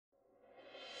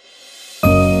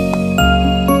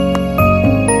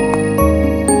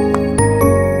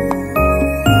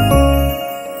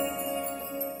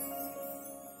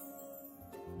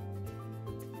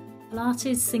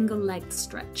Pilates single leg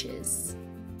stretches.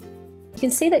 You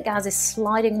can see that Gaz is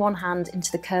sliding one hand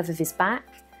into the curve of his back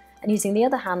and using the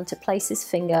other hand to place his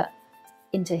finger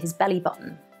into his belly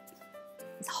button.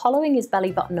 He's hollowing his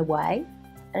belly button away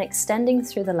and extending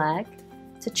through the leg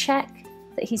to check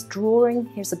that he's drawing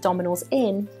his abdominals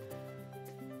in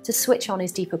to switch on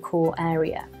his deeper core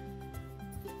area.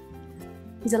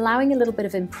 He's allowing a little bit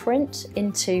of imprint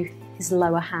into his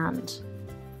lower hand.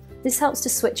 This helps to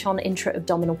switch on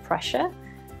intra-abdominal pressure,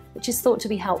 which is thought to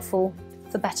be helpful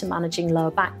for better managing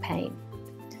lower back pain.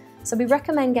 So we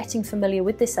recommend getting familiar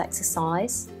with this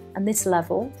exercise and this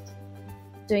level,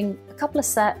 doing a couple of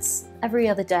sets every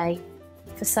other day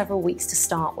for several weeks to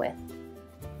start with.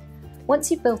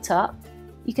 Once you've built up,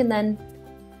 you can then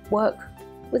work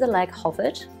with a leg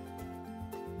hovered.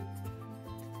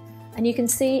 And you can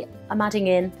see I'm adding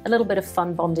in a little bit of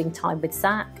fun bonding time with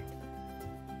Zach.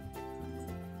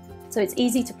 So it's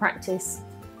easy to practice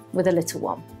with a little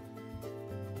one.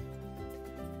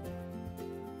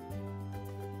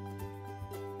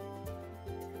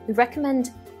 We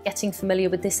recommend getting familiar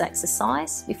with this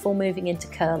exercise before moving into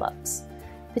curl-ups,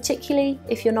 particularly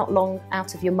if you're not long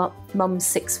out of your mum's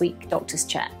 6-week doctor's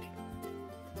check.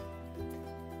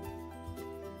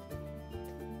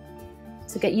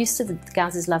 So get used to the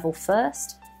Gaz's level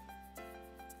first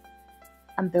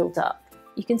and build up.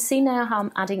 You can see now how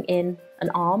I'm adding in an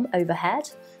arm overhead.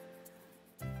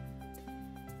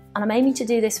 And I'm aiming to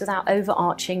do this without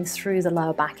overarching through the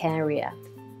lower back area.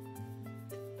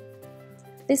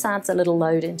 This adds a little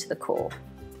load into the core.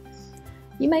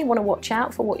 You may want to watch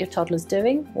out for what your toddler's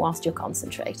doing whilst you're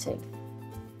concentrating.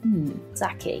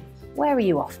 Zachy, where are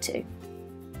you off to?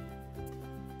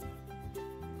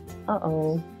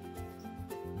 Uh-oh.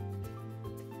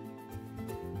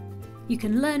 You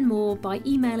can learn more by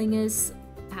emailing us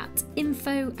at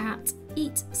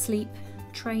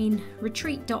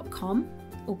info@eatsleeptrainretreat.com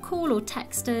or call or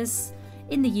text us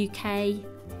in the UK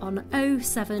on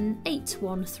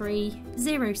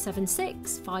 07813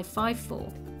 076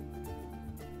 554.